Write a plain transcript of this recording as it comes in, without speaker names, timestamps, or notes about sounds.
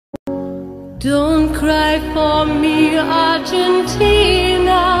Don't cry for me,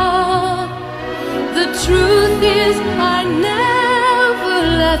 Argentina. The truth is I never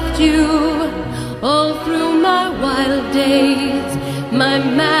left you. All through my wild days, my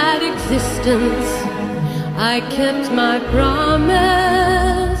mad existence, I kept my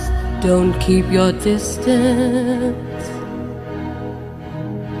promise. Don't keep your distance.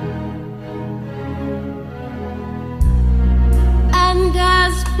 And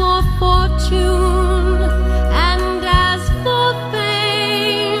as for fortune, and as for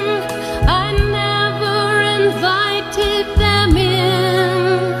fame, I never invited them in.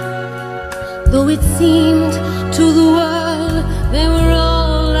 Though it seemed to the world they were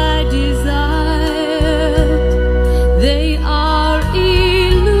all I desired. They are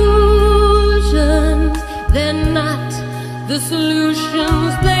illusions, they're not the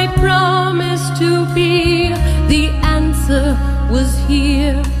solutions they promised to be. The answer was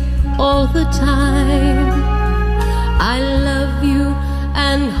here all the time. I love you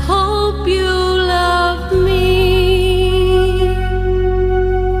and hope you love me.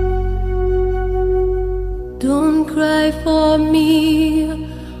 Don't cry for me,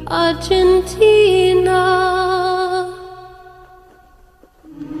 Argentina.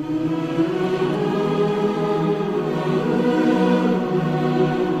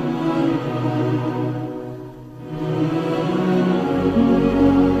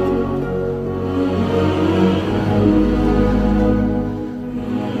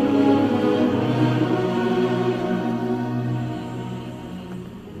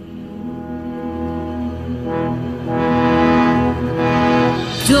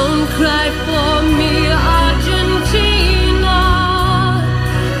 Don't cry for me, Argentina.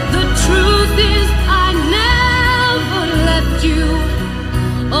 The truth is I never left you.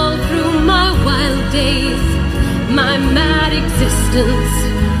 All through my wild days, my mad existence,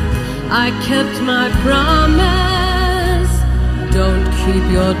 I kept my promise. Don't keep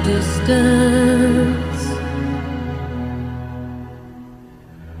your distance.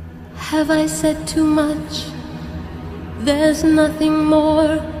 Have I said too much? There's nothing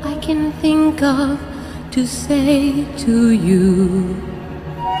more I can think of to say to you.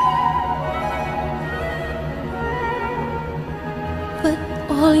 But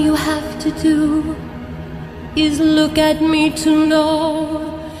all you have to do is look at me to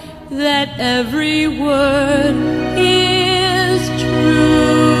know that every word is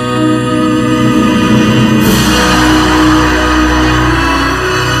true.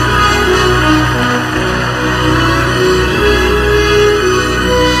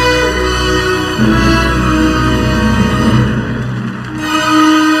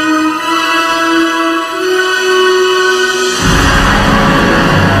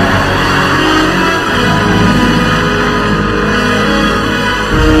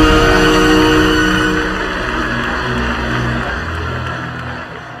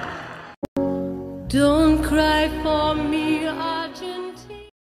 Don't cry for me, Argentina.